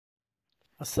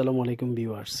আসসালামু আলাইকুম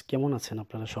ভিউয়ার্স, কেমন আছেন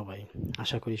আপনারা সবাই?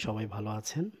 আশা করি সবাই ভালো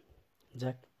আছেন।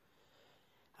 যাক,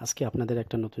 আজকে আপনাদের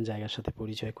একটা নতুন জায়গার সাথে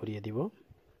পরিচয় করিয়ে দিব।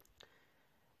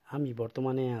 আমি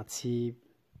বর্তমানে আছি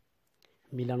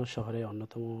মিলানো শহরের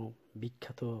অন্যতম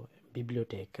বিখ্যাত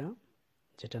বিবলিওটেকা,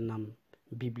 যেটার নাম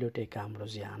বিবলিওটেকা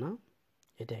আম্ব্রোজিয়ানা।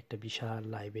 এটা একটা বিশাল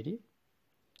লাইব্রেরি।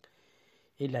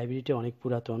 এই লাইব্রেরিটি অনেক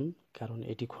পুরাতন, কারণ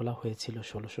এটি খোলা হয়েছিল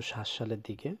 1660 সালের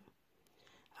দিকে।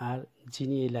 আর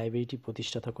যিনি এই লাইব্রেরিটি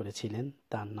প্রতিষ্ঠাতা করেছিলেন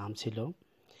তার নাম ছিল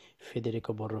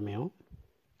ফেদেরিকো বর্রোমেও।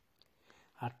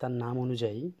 আর তার নাম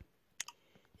অনুযায়ী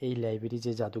এই লাইব্রেরি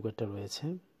যে জাদুঘরটা রয়েছে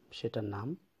সেটার নাম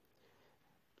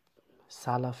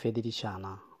সালা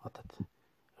ফেদেরিশানা, অর্থাৎ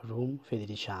রুম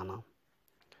ফেদেরিশানা,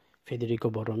 ফেদেরিকো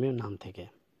বর্রোমেও নাম থেকে।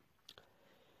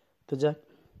 তো যাক,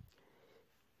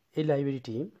 এই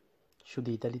লাইব্রেরিটি শুধু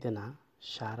ইতালিতে না,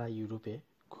 সারা ইউরোপে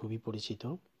খুবই পরিচিত।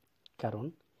 কারণ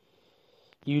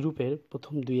ইউরোপের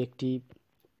প্রথম দুই একটি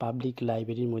পাবলিক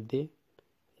লাইব্রেরির মধ্যে,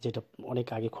 যেটা অনেক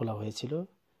আগে খোলা হয়েছিল,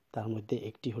 তার মধ্যে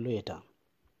একটি হলো এটা।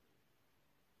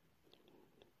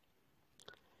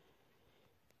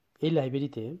 এই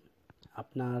লাইব্রেরিতে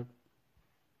আপনার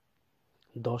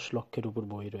 10 লক্ষের উপর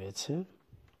বই রয়েছে।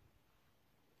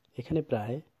 এখানে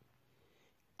প্রায়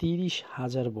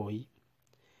 30,000 বই,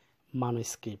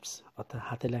 ম্যানুস্ক্রিপ্টস অর্থাৎ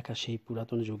হাতে লেখা সেই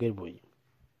পুরাতন যুগের বই।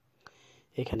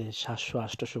 এখানে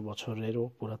 700-800 বছরেরও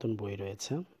পুরাতন বই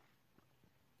রয়েছে।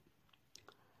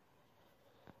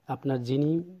 আপনার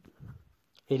যিনি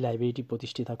এই লাইব্রেরিটি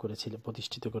প্রতিষ্ঠিত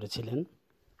করেছিলেন,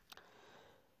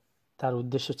 তার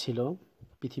উদ্দেশ্য ছিল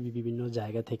পৃথিবীর বিভিন্ন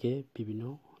জায়গা থেকে বিভিন্ন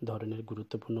ধরনের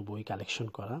গুরুত্বপূর্ণ বই কালেকশন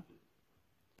করা,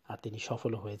 আর তিনি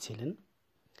সফলও হয়েছিলেন।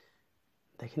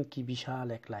 দেখেন কি বিশাল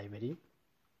এক লাইব্রেরি।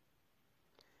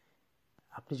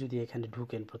 আপনি যদি এখানে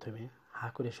ঢুকেন, প্রথমে হা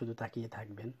করে শুধু তাকিয়ে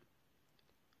থাকবেন।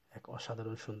 এক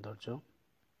অসাধারণ সৌন্দর্য।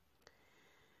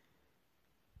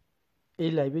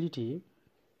 এই লাইব্রেরিটি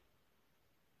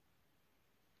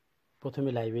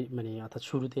প্রথমে অর্থাৎ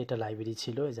শুরুতে এটা লাইব্রেরি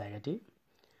ছিল, এই জায়গাটি।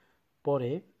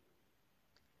 পরে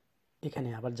এখানে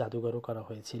আবার জাদুঘরও করা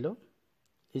হয়েছিল।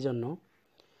 এই জন্য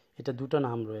এটা দুটো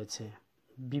নাম রয়েছে,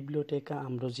 বিবলিওটেকা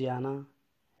আম্ব্রোজিয়ানা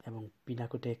এবং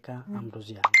পিনাকোটেকা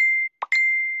আম্ব্রোজিয়ানা।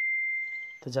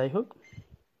 তো যাই হোক,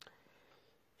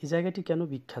 এই জায়গাটি কেন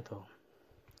বিখ্যাত?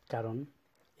 কারণ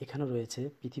এখানে রয়েছে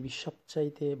পৃথিবীর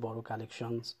সবচাইতে বড়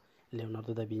কালেকশনস,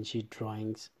 লিওনার্দো দা ভিঞ্চির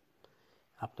ড্রয়িংস।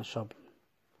 আপনার সব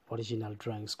অরিজিনাল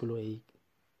ড্রয়িংসগুলো এই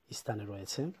স্থানে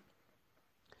রয়েছে।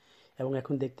 এবং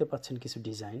এখন দেখতে পাচ্ছেন কিছু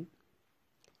ডিজাইন।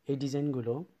 এই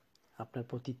ডিজাইনগুলো আপনার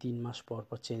প্রতি 3 মাস পর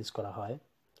পর চেঞ্জ করা হয়।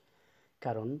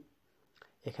 কারণ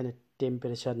এখানে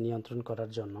টেম্পারেচার নিয়ন্ত্রণ করার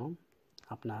জন্য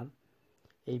আপনার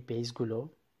এই পেজগুলো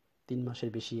 3 মাসের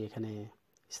বেশি এখানে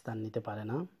স্থান নিতে পারে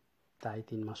না। তাই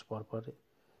 3 মাস পর পর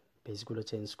পেজগুলো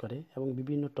চেঞ্জ করে এবং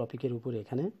বিভিন্ন টপিকের উপরে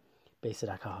এখানে পেজ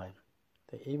রাখা হয়।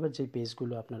 তো এইবার যে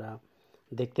পেজগুলো আপনারা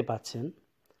দেখতে পাচ্ছেন,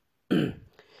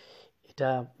 এটা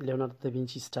লিওনার্দো দা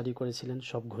ভিঞ্চি স্টাডি করেছিলেন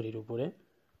সব ঘড়ির উপরে।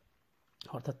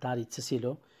 অর্থাৎ তার ইচ্ছে ছিল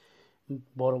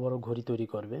বড় বড় ঘড়ি তৈরি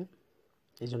করবে,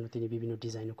 এই জন্য তিনি বিভিন্ন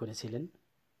ডিজাইনও করেছিলেন।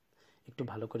 একটু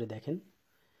ভালো করে দেখেন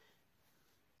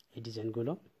এই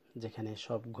ডিজাইনগুলো, যেখানে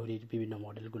সব ঘড়ির বিভিন্ন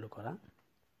মডেলগুলো করা।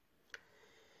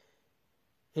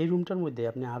 এই রুমটার মধ্যে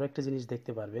আপনি আরও একটা জিনিস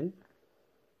দেখতে পারবেন,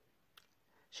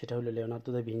 সেটা হলো লিওনার্দো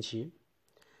দা ভিঞ্চি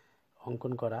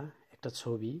অঙ্কন করা একটা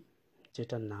ছবি,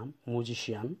 যেটার নাম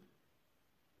ম্যুজিশিয়ান।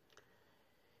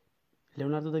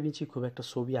 লিওনার্দো দা ভিঞ্চি খুব একটা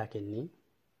ছবি আঁকেননি,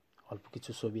 অল্প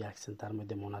কিছু ছবি আঁকছেন। তার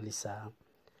মধ্যে মোনালিসা,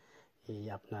 এই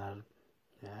আপনার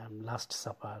লাস্ট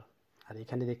সাপার। আর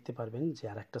এখানে দেখতে পারবেন যে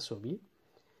আর একটা ছবি,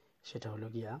 সেটা হলো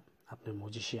গিয়া আপনার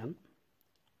ম্যুজিশিয়ান।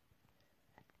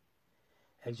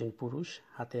 একজন পুরুষ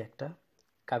হাতে একটা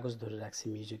কাগজ ধরে রাখছে,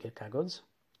 মিউজিকের কাগজ,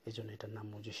 এই জন্য এটার নাম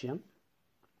ম্যুজিশিয়ান।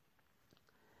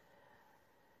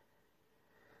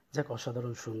 যাক,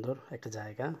 অসাধারণ সুন্দর একটা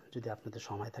জায়গা। যদি আপনাদের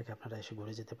সময় থাকে আপনারা এসে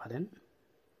ঘুরে যেতে পারেন।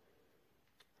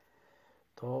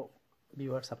 তো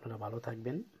ভিউয়ার্স, আপনারা ভালো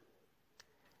থাকবেন।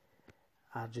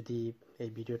 আর যদি এই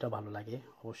ভিডিওটা ভালো লাগে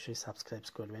অবশ্যই সাবস্ক্রাইব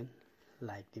করবেন,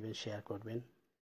 লাইক দিবেন, শেয়ার করবেন।